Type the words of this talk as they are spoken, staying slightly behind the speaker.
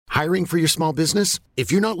Hiring for your small business?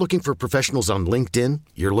 If you're not looking for professionals on LinkedIn,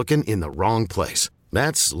 you're looking in the wrong place.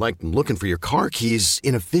 That's like looking for your car keys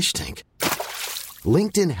in a fish tank.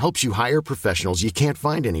 LinkedIn helps you hire professionals you can't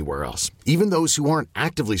find anywhere else, even those who aren't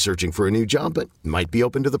actively searching for a new job but might be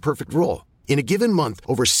open to the perfect role. In a given month,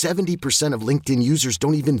 over 70% of LinkedIn users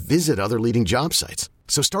don't even visit other leading job sites.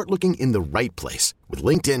 So start looking in the right place. With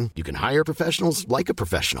LinkedIn, you can hire professionals like a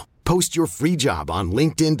professional. Post your free job on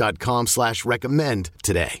linkedin.com/recommend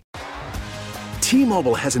today.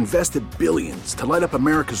 T-Mobile has invested billions to light up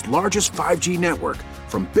America's largest 5G network,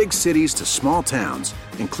 from big cities to small towns,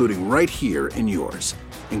 including right here in yours.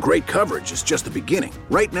 And great coverage is just the beginning.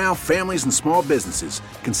 Right now, families and small businesses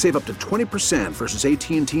can save up to 20% versus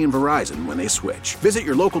AT&T and Verizon when they switch. Visit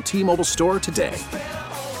your local T-Mobile store today.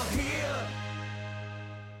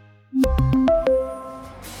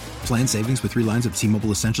 Plan savings with 3 lines of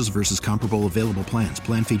T-Mobile Essentials versus comparable available plans.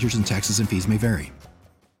 Plan features and taxes and fees may vary.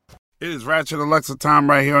 It is Ratchet Alexa time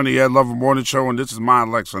right here on the Ed Lover Morning Show, and this is my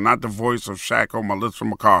Alexa, not the voice of Shaq or Melissa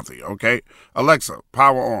McCarthy, okay? Alexa,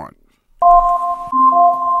 power on.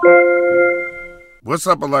 What's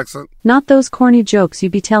up, Alexa? Not those corny jokes you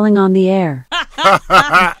be telling on the air.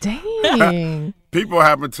 Dang. People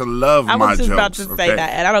happen to love my jokes. I was just about to say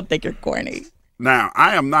that, and I don't think you're corny. Now,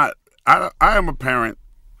 I am not. I am a parent.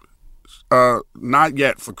 Not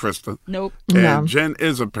yet for Krista. Nope. And No. Jen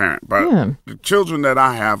is a parent, but the children that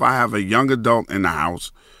I have a young adult in the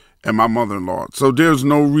house and my mother-in-law. So there's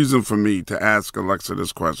no reason for me to ask Alexa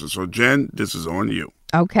this question. So Jen, this is on you.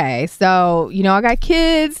 Okay, so, I got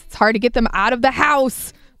kids. It's hard to get them out of the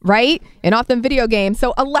house, right? And off them video games.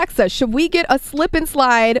 So, Alexa, should we get a slip and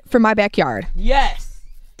slide for my backyard? Yes.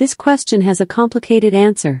 This question has a complicated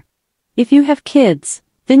answer. If you have kids,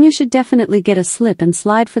 then you should definitely get a slip and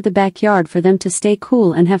slide for the backyard for them to stay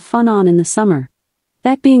cool and have fun on in the summer.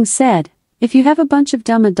 That being said, if you have a bunch of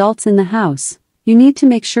dumb adults in the house, you need to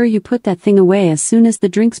make sure you put that thing away as soon as the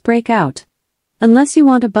drinks break out. Unless you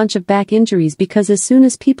want a bunch of back injuries, because as soon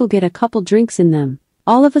as people get a couple drinks in them,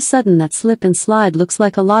 all of a sudden that slip and slide looks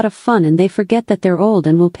like a lot of fun and they forget that they're old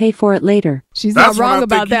and will pay for it later. She's not wrong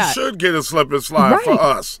about that. You should get a slip and slide for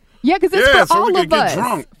us. Yeah, because it's for so all we of can get us.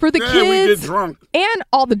 drunk. For the we kids get drunk. and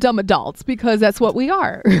all the dumb adults, because that's what we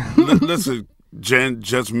are. Listen, Jen,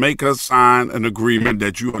 just make us sign an agreement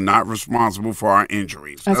that you are not responsible for our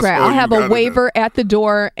injuries. That's right. I'll have a waiver at the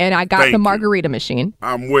door, and I got Thank the you. margarita machine.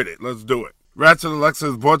 I'm with it. Let's do it. Ratchet Alexa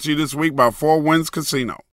is brought to you this week by Four Winds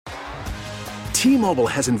Casino. T-Mobile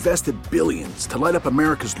has invested billions to light up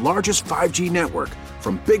America's largest 5G network,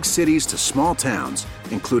 from big cities to small towns,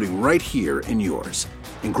 including right here in yours.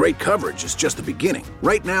 And great coverage is just the beginning.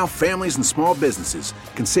 Right now, families and small businesses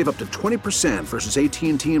can save up to 20% versus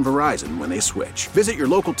AT&T and Verizon when they switch. Visit your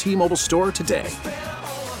local T-Mobile store today.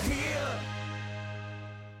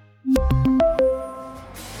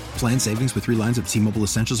 Plan savings with 3 lines of T-Mobile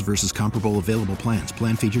Essentials versus comparable available plans.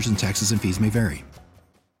 Plan features and taxes and fees may vary.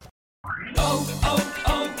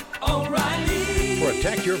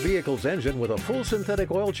 Protect your vehicle's engine with a full synthetic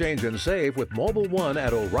oil change and save with Mobil 1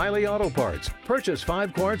 at O'Reilly Auto Parts. Purchase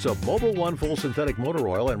 5 quarts of Mobil 1 full synthetic motor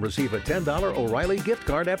oil and receive a $10 O'Reilly gift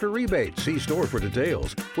card after rebate. See store for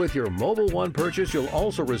details. With your Mobil 1 purchase, you'll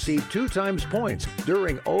also receive 2 times points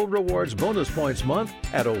during O Rewards Bonus Points Month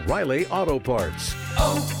at O'Reilly Auto Parts.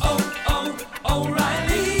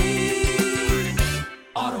 O'Reilly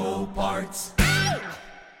Auto Parts.